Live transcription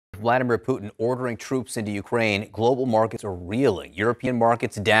Vladimir Putin ordering troops into Ukraine, global markets are reeling. European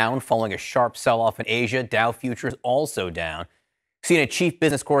markets down, following a sharp sell-off in Asia. Dow futures also down. CNN chief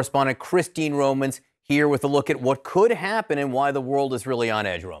business correspondent Christine Romans here with a look at what could happen and why the world is really on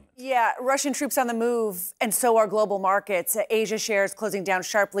edge, Romans. Yeah, Russian troops on the move, and so are global markets. Asia shares closing down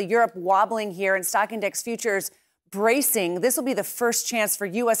sharply. Europe wobbling here, and stock index futures bracing. This will be the first chance for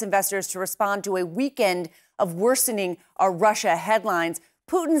U.S. investors to respond to a weekend of worsening Russia headlines.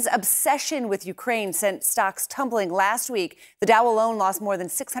 Putin's obsession with Ukraine sent stocks tumbling last week. The Dow alone lost more than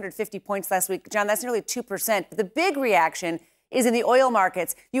 650 points last week. John, that's nearly 2%. The big reaction is in the oil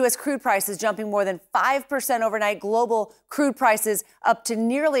markets. U.S. crude prices jumping more than 5% overnight. Global crude prices up to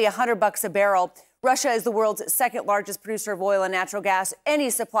nearly $100 a barrel. Russia is the world's second largest producer of oil and natural gas. Any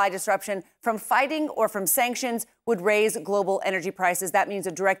supply disruption from fighting or from sanctions would raise global energy prices. That means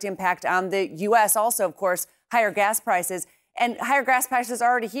a direct impact on the U.S. Also, of course, higher gas prices. And higher gas prices are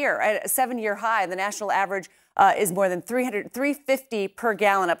already here at a 7-year high. The national average is more than $3.50 per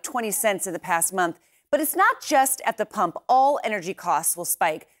gallon, up 20 cents in the past month. But it's not just at the pump. All energy costs will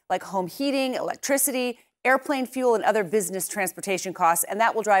spike, like home heating, electricity, airplane fuel, and other business transportation costs. And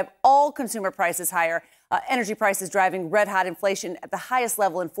that will drive all consumer prices higher. Energy prices driving red-hot inflation at the highest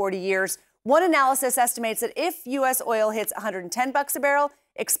level in 40 years. One analysis estimates that if U.S. oil hits $110 a barrel,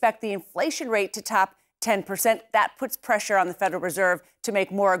 expect the inflation rate to top 10%. That puts pressure on the Federal Reserve to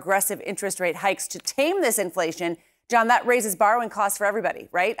make more aggressive interest rate hikes to tame this inflation. John, that raises borrowing costs for everybody,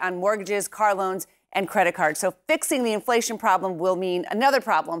 right? On mortgages, car loans, and credit cards. So fixing the inflation problem will mean another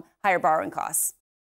problem, higher borrowing costs.